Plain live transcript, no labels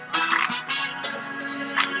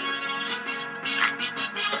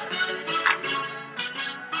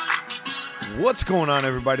What's going on,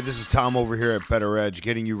 everybody? This is Tom over here at Better Edge,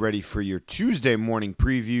 getting you ready for your Tuesday morning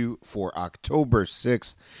preview for October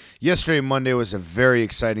 6th. Yesterday, Monday, was a very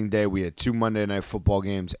exciting day. We had 2 Monday Night Football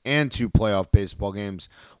games and 2 playoff baseball games.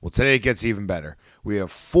 Well, today it gets even better. We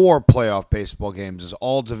have 4 playoff baseball games, as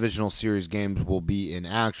all divisional series games will be in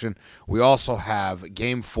action. We also have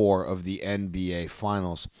Game 4 of the NBA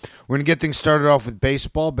Finals. We're going to get things started off with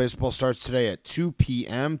baseball. Baseball starts today at 2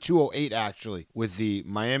 p.m., 2:08 actually, with the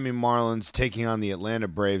Miami Marlins taking on the Atlanta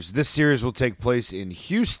Braves. This series will take place in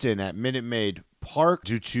Houston at Minute Maid Park.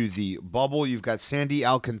 Due to the bubble, you've got Sandy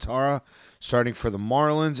Alcantara starting for the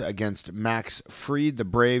Marlins against Max Fried. The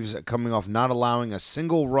Braves coming off not allowing a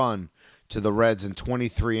single run to the Reds in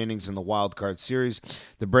 23 innings in the wild card series.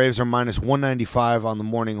 The Braves are minus 195 on the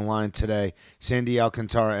morning line today. Sandy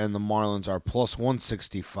Alcantara and the Marlins are plus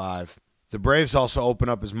 165. The Braves also open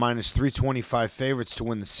up as minus 325 favorites to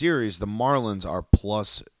win the series. The Marlins are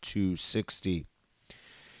plus 260.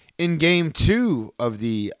 In Game 2 of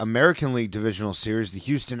the American League Divisional Series, the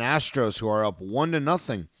Houston Astros, who are up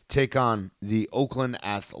 1-0, take on the Oakland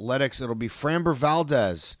Athletics. It'll be Framber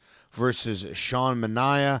Valdez versus Sean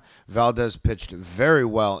Manaea. Valdez pitched very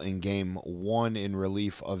well in Game 1 in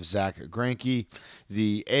relief of Zach Greinke.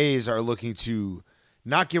 The A's are looking to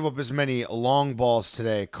not give up as many long balls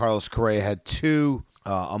today. Carlos Correa had 2,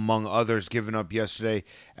 among others, given up yesterday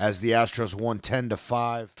as the Astros won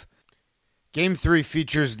 10-5. Game 3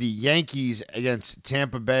 features the Yankees against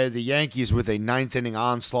Tampa Bay. The Yankees, with a 9th-inning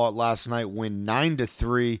onslaught last night, win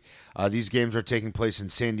 9-3. These games are taking place in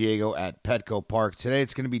San Diego at Petco Park. Today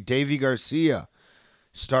it's going to be Deivi Garcia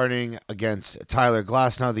starting against Tyler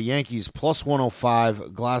Glasnow. The Yankees plus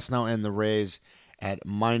 105, Glasnow and the Rays at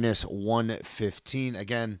minus 115.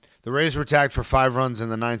 Again, the Rays were tagged for 5 runs in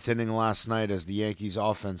the 9th inning last night as the Yankees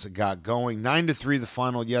offense got going. 9-3 the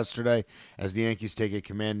final yesterday as the Yankees take a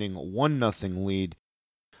commanding 1-0 lead.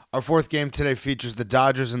 Our 4th game today features the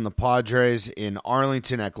Dodgers and the Padres in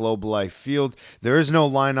Arlington at Globe Life Field. There is no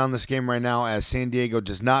line on this game right now as San Diego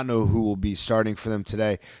does not know who will be starting for them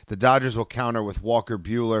today. The Dodgers will counter with Walker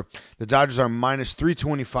Buehler. The Dodgers are minus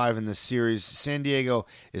 325 in this series. San Diego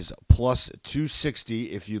is plus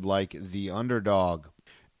 260 if you'd like the underdog.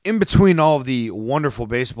 In between all of the wonderful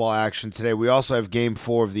baseball action today, we also have Game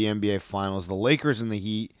 4 of the NBA Finals. The Lakers and the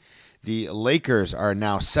Heat. The Lakers are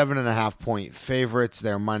now 7.5-point favorites.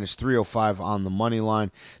 They're minus 305 on the money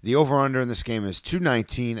line. The over-under in this game is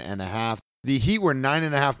 219.5. The Heat were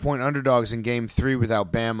 9.5-point underdogs in Game 3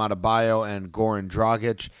 without Bam Adebayo and Goran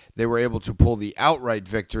Dragic. They were able to pull the outright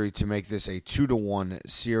victory to make this a 2-1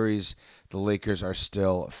 series. The Lakers are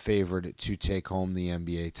still favored to take home the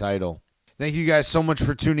NBA title. Thank you guys so much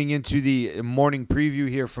for tuning into the morning preview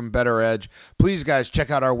here from Better Edge. Please, guys, check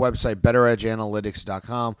out our website,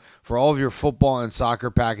 betteredgeanalytics.com, for all of your football and soccer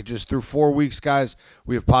packages. Through 4 weeks, guys,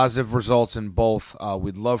 we have positive results in both.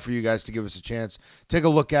 We'd love for you guys to give us a chance. Take a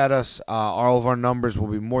look at us. All of our numbers. We'll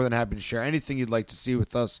be more than happy to share anything you'd like to see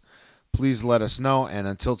with us. Please let us know. And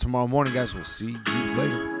until tomorrow morning, guys, we'll see you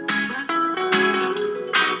later.